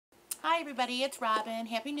Hi everybody, it's Robyn.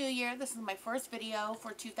 Happy New Year. This is my first video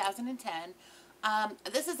for 2010.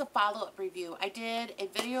 This is a follow-up review. I did a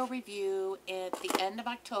video review at the end of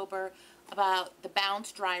October about the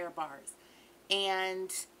Bounce dryer bars.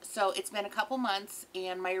 And so it's been a couple months,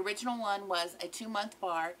 and my original one was a 2-month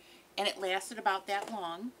bar, and it lasted about that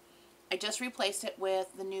long. I just replaced it with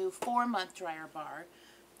the new 4-month dryer bar.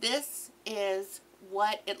 This is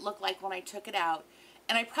what it looked like when I took it out.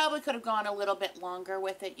 And I probably could have gone a little bit longer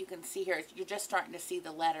with it. You can see here, you're just starting to see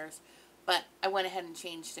the letters. But I went ahead and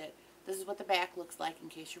changed it. This is what the back looks like, in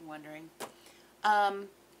case you're wondering.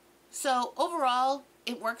 So overall,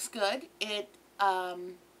 it works good. It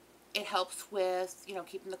helps with,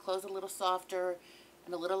 keeping the clothes a little softer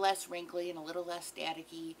and a little less wrinkly and a little less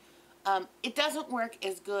staticky. It doesn't work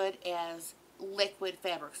as good as liquid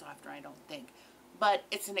fabric softener, I don't think. But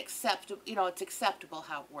it's it's acceptable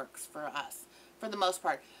how it works for us, for the most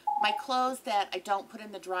part. My clothes that I don't put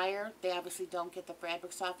in the dryer, they obviously don't get the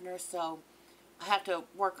fabric softener, so I have to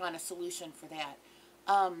work on a solution for that.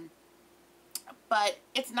 But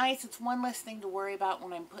it's nice. It's one less thing to worry about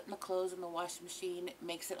when I'm putting the clothes in the washing machine. It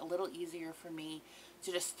makes it a little easier for me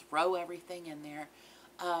to just throw everything in there.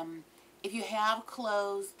 If you have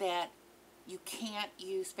clothes that you can't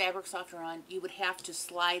use fabric softener on, you would have to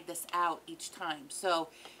slide this out each time. So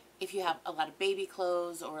if you have a lot of baby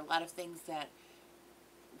clothes or a lot of things that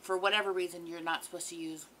for whatever reason you're not supposed to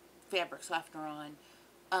use fabric softener on,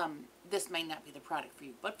 this may not be the product for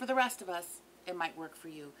you. But for the rest of us, it might work for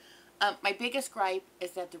you. My biggest gripe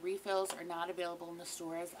is that the refills are not available in the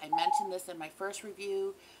stores. I mentioned this in my first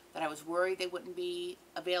review, that I was worried they wouldn't be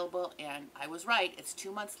available, and I was right. It's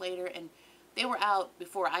 2 months later, and they were out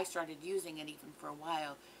before I started using it even for a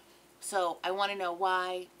while. So I want to know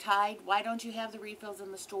why. Tide, why don't you have the refills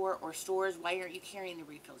in the store? Or stores, why aren't you carrying the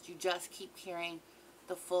refills? You just keep carrying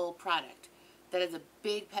the full product. That is a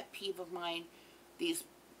big pet peeve of mine. These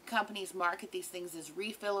companies market these things as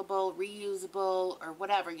refillable, reusable, or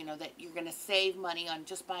whatever, that you're going to save money on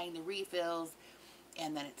just buying the refills,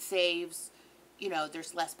 and then it saves,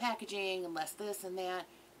 there's less packaging and less this and that.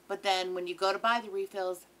 But then when you go to buy the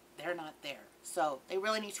refills, they're not there. So they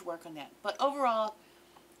really need to work on that. But overall,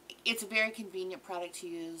 it's a very convenient product to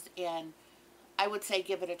use, and I would say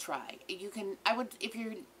give it a try. If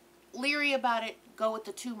you're leery about it, go with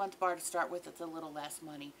the 2-month bar to start with. It's a little less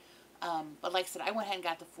money. But like I said, I went ahead and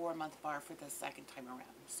got the 4-month bar for the second time around.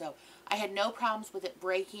 So I had no problems with it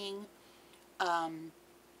breaking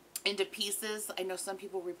into pieces. I know some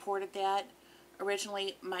people reported that.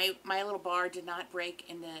 Originally, my little bar did not break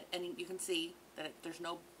into, and you can see that there's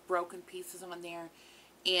no broken pieces on there.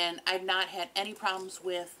 And I've not had any problems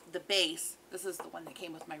with the base. This is the one that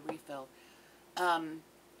came with my refill.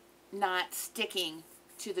 Not sticking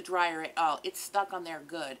to the dryer at all. It's stuck on there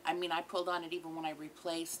good. I mean, I pulled on it even when I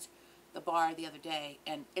replaced the bar the other day,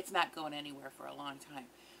 and it's not going anywhere for a long time.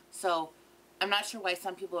 So I'm not sure why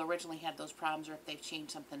some people originally had those problems, or if they've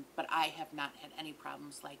changed something, but I have not had any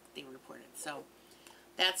problems like they reported. So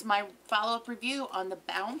that's my follow-up review on the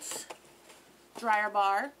Bounce dryer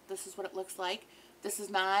bar. This is what it looks like. This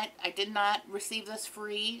is not, I did not receive this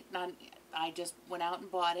free. I just went out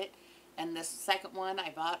and bought it. And this second one I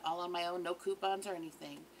bought all on my own, no coupons or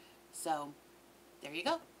anything. So there you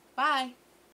go. Bye.